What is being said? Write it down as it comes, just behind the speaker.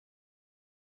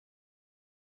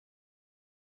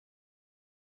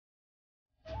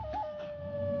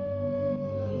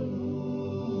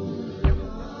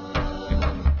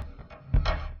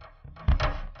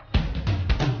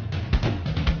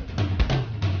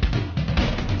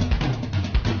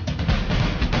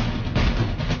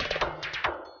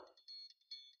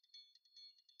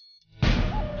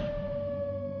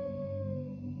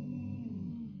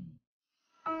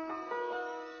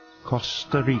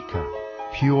Costa Rica,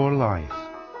 pure life.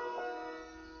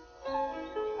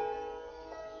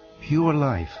 Pure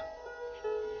life.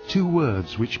 Two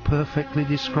words which perfectly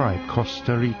describe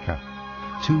Costa Rica.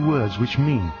 Two words which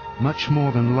mean much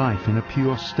more than life in a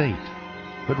pure state,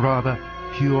 but rather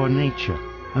pure nature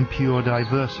and pure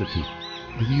diversity.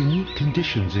 The unique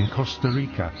conditions in Costa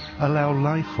Rica allow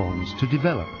life forms to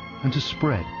develop and to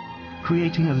spread,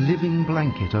 creating a living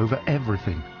blanket over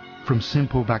everything, from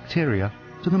simple bacteria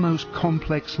to the most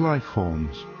complex life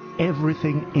forms.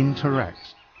 Everything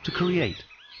interacts to create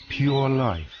pure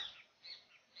life.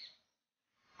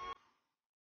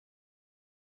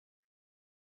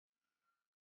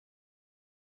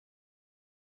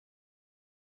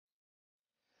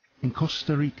 In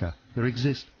Costa Rica there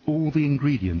exist all the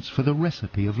ingredients for the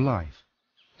recipe of life.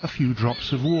 A few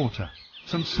drops of water,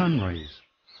 some sun rays,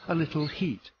 a little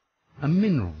heat, and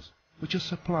minerals which are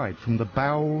supplied from the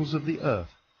bowels of the earth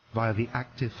via the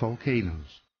active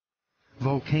volcanoes.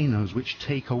 Volcanoes which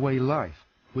take away life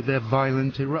with their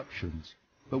violent eruptions,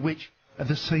 but which at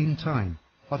the same time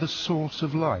are the source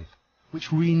of life which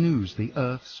renews the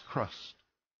earth's crust.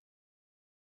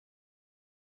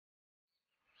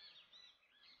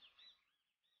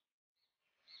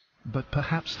 But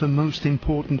perhaps the most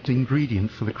important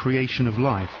ingredient for the creation of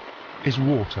life is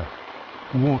water.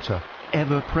 Water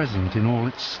ever present in all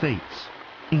its states,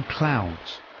 in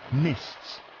clouds,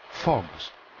 mists, fogs,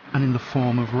 and in the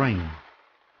form of rain.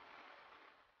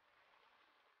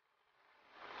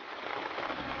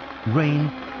 Rain,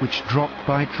 which drop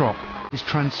by drop is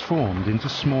transformed into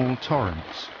small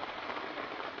torrents.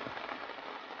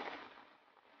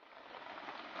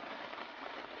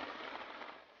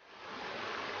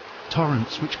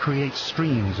 Torrents which create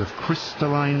streams of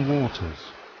crystalline waters,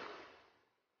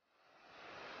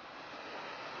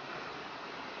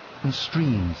 and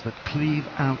streams that cleave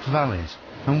out valleys,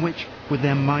 and which, with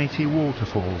their mighty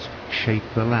waterfalls, shape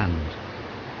the land.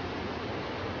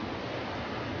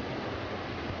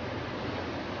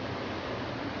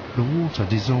 The water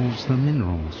dissolves the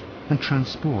minerals and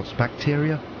transports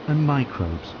bacteria and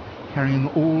microbes, carrying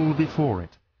all before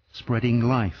it, spreading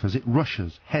life as it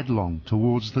rushes headlong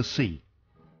towards the sea.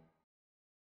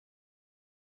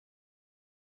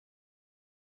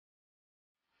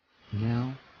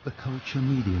 Now the culture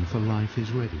medium for life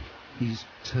is ready. These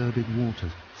turbid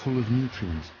waters, full of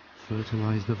nutrients,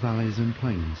 fertilize the valleys and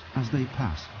plains as they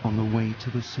pass on the way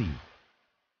to the sea.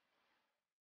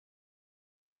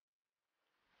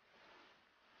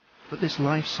 But this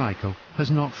life cycle has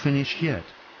not finished yet.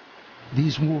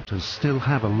 These waters still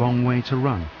have a long way to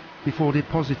run before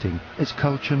depositing its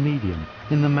culture medium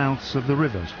in the mouths of the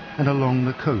rivers and along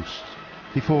the coasts,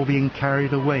 before being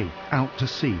carried away out to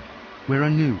sea, where a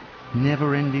new,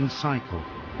 never-ending cycle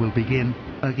will begin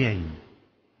again.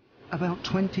 About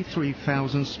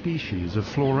 23,000 species of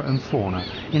flora and fauna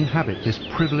inhabit this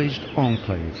privileged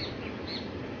enclave.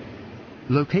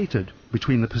 Located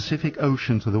between the Pacific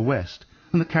Ocean to the west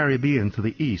and the Caribbean to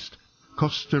the east,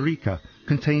 Costa Rica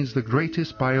contains the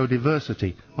greatest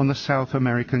biodiversity on the South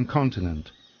American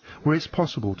continent, where it's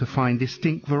possible to find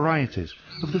distinct varieties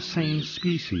of the same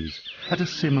species at a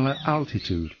similar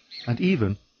altitude, and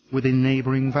even within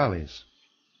neighboring valleys.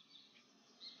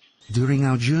 During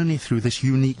our journey through this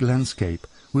unique landscape,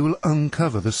 we will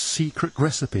uncover the secret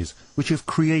recipes which have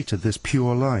created this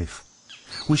pure life.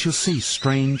 We shall see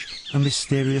strange and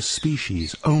mysterious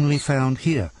species only found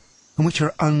here, and which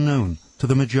are unknown to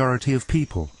the majority of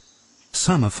people.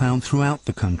 Some are found throughout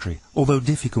the country, although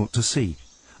difficult to see,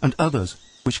 and others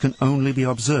which can only be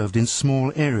observed in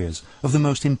small areas of the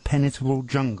most impenetrable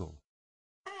jungle.